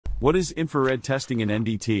What is infrared testing in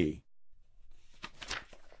NDT?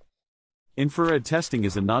 Infrared testing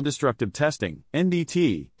is a non-destructive testing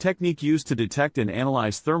 (NDT) technique used to detect and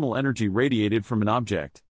analyze thermal energy radiated from an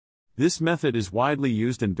object. This method is widely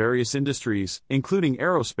used in various industries, including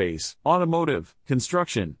aerospace, automotive,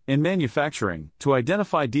 construction, and manufacturing, to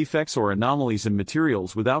identify defects or anomalies in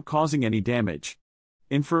materials without causing any damage.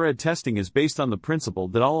 Infrared testing is based on the principle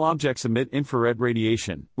that all objects emit infrared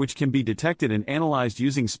radiation, which can be detected and analyzed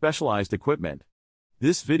using specialized equipment.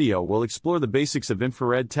 This video will explore the basics of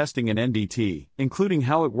infrared testing in NDT, including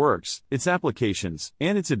how it works, its applications,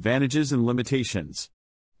 and its advantages and limitations.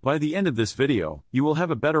 By the end of this video, you will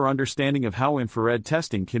have a better understanding of how infrared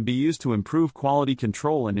testing can be used to improve quality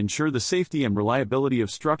control and ensure the safety and reliability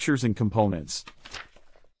of structures and components.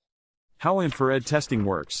 How infrared testing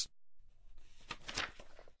works.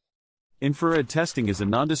 Infrared testing is a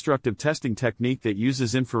non-destructive testing technique that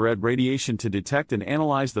uses infrared radiation to detect and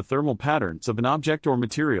analyze the thermal patterns of an object or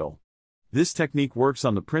material. This technique works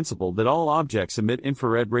on the principle that all objects emit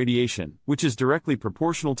infrared radiation, which is directly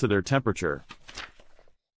proportional to their temperature.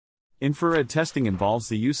 Infrared testing involves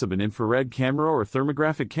the use of an infrared camera or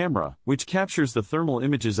thermographic camera, which captures the thermal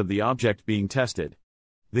images of the object being tested.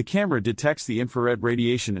 The camera detects the infrared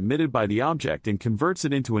radiation emitted by the object and converts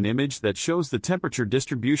it into an image that shows the temperature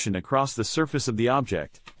distribution across the surface of the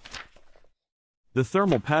object. The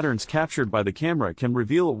thermal patterns captured by the camera can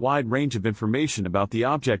reveal a wide range of information about the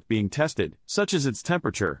object being tested, such as its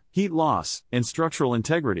temperature, heat loss, and structural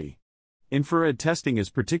integrity. Infrared testing is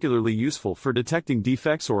particularly useful for detecting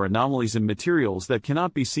defects or anomalies in materials that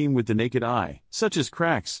cannot be seen with the naked eye, such as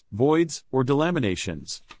cracks, voids, or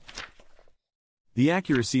delaminations. The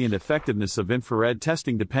accuracy and effectiveness of infrared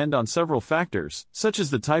testing depend on several factors, such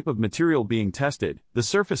as the type of material being tested, the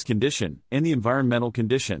surface condition, and the environmental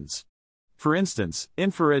conditions. For instance,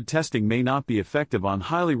 infrared testing may not be effective on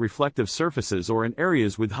highly reflective surfaces or in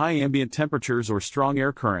areas with high ambient temperatures or strong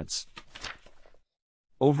air currents.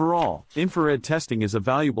 Overall, infrared testing is a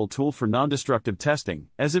valuable tool for non-destructive testing,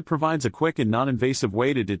 as it provides a quick and non-invasive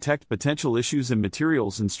way to detect potential issues in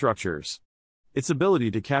materials and structures. Its ability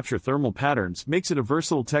to capture thermal patterns makes it a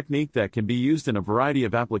versatile technique that can be used in a variety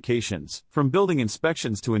of applications, from building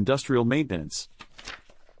inspections to industrial maintenance.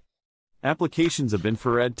 Applications of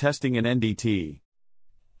infrared testing in NDT.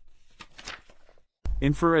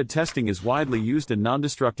 Infrared testing is widely used in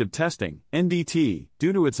non-destructive testing, NDT,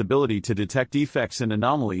 due to its ability to detect defects and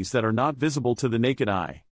anomalies that are not visible to the naked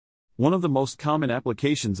eye. One of the most common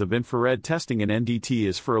applications of infrared testing in NDT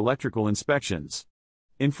is for electrical inspections.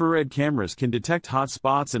 Infrared cameras can detect hot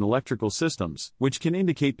spots in electrical systems, which can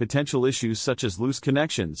indicate potential issues such as loose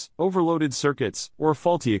connections, overloaded circuits, or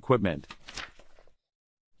faulty equipment.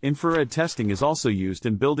 Infrared testing is also used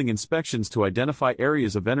in building inspections to identify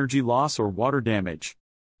areas of energy loss or water damage.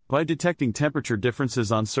 By detecting temperature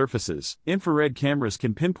differences on surfaces, infrared cameras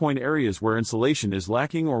can pinpoint areas where insulation is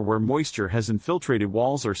lacking or where moisture has infiltrated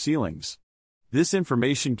walls or ceilings. This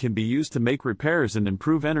information can be used to make repairs and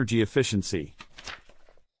improve energy efficiency.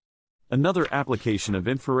 Another application of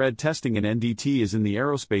infrared testing in NDT is in the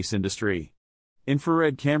aerospace industry.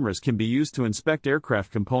 Infrared cameras can be used to inspect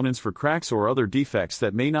aircraft components for cracks or other defects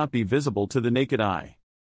that may not be visible to the naked eye.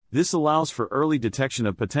 This allows for early detection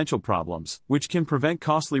of potential problems, which can prevent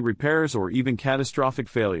costly repairs or even catastrophic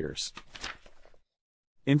failures.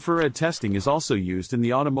 Infrared testing is also used in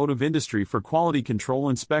the automotive industry for quality control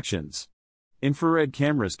inspections. Infrared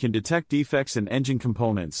cameras can detect defects in engine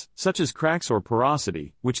components, such as cracks or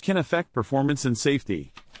porosity, which can affect performance and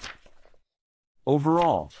safety.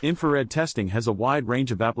 Overall, infrared testing has a wide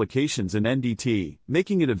range of applications in NDT,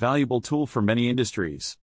 making it a valuable tool for many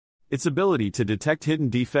industries. Its ability to detect hidden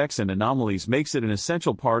defects and anomalies makes it an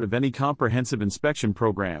essential part of any comprehensive inspection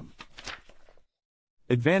program.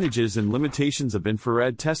 Advantages and limitations of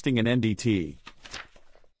infrared testing in NDT.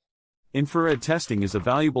 Infrared testing is a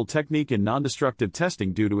valuable technique in non-destructive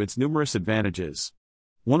testing due to its numerous advantages.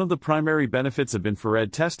 One of the primary benefits of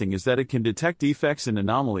infrared testing is that it can detect defects and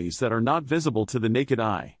anomalies that are not visible to the naked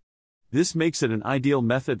eye. This makes it an ideal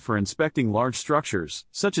method for inspecting large structures,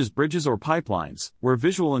 such as bridges or pipelines, where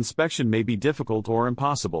visual inspection may be difficult or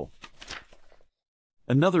impossible.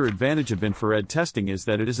 Another advantage of infrared testing is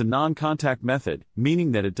that it is a non-contact method,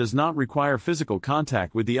 meaning that it does not require physical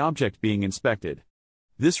contact with the object being inspected.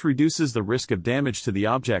 This reduces the risk of damage to the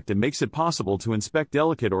object and makes it possible to inspect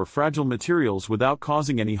delicate or fragile materials without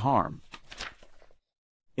causing any harm.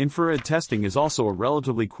 Infrared testing is also a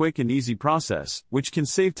relatively quick and easy process, which can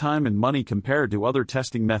save time and money compared to other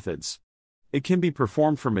testing methods. It can be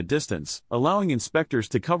performed from a distance, allowing inspectors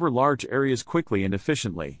to cover large areas quickly and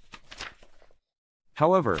efficiently.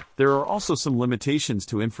 However, there are also some limitations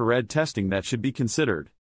to infrared testing that should be considered.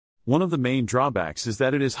 One of the main drawbacks is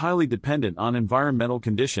that it is highly dependent on environmental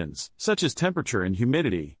conditions, such as temperature and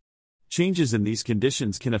humidity. Changes in these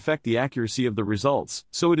conditions can affect the accuracy of the results,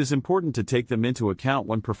 so it is important to take them into account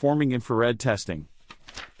when performing infrared testing.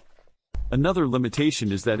 Another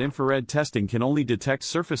limitation is that infrared testing can only detect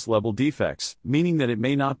surface-level defects, meaning that it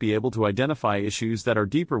may not be able to identify issues that are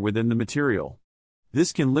deeper within the material.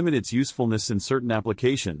 This can limit its usefulness in certain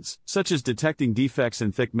applications, such as detecting defects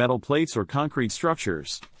in thick metal plates or concrete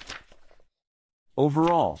structures.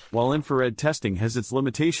 Overall, while infrared testing has its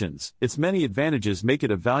limitations, its many advantages make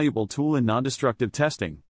it a valuable tool in non-destructive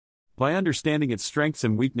testing. By understanding its strengths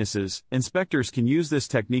and weaknesses, inspectors can use this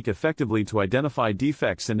technique effectively to identify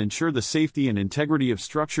defects and ensure the safety and integrity of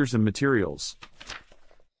structures and materials.